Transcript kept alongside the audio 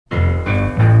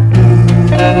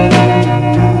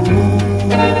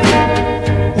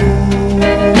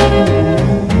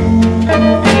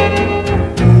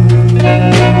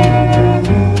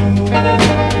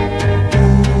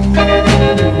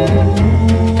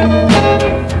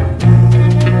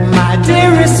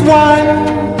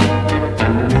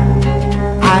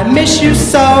miss you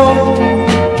so.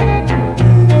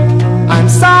 I'm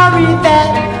sorry that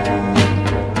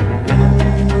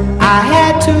I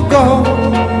had to go,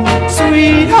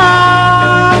 sweetheart.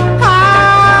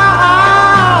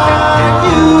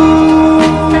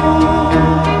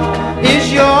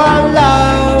 Is your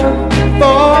love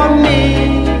for me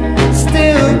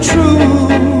still true?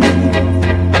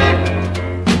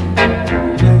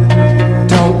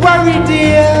 Don't worry,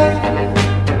 dear,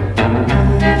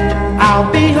 I'll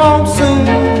be home soon,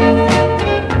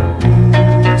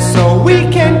 so we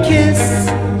can kiss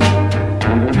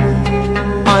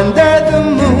under the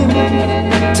moon.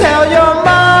 Tell your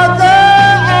mother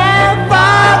and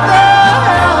father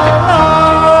hello,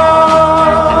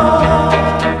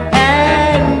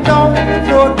 and don't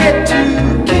forget to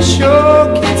kiss your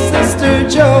kid sister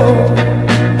Joe.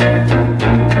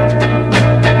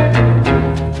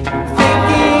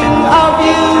 Thinking of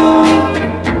you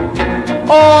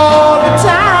all the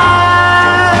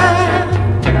time,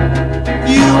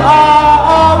 you are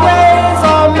always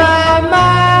on my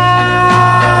mind.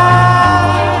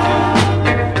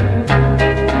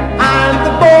 I'm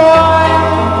the boy,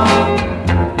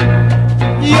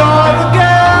 you're the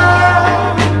girl,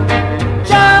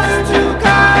 just two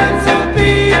kinds of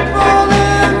people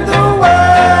in the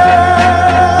world.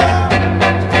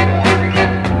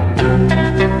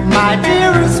 My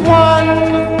dearest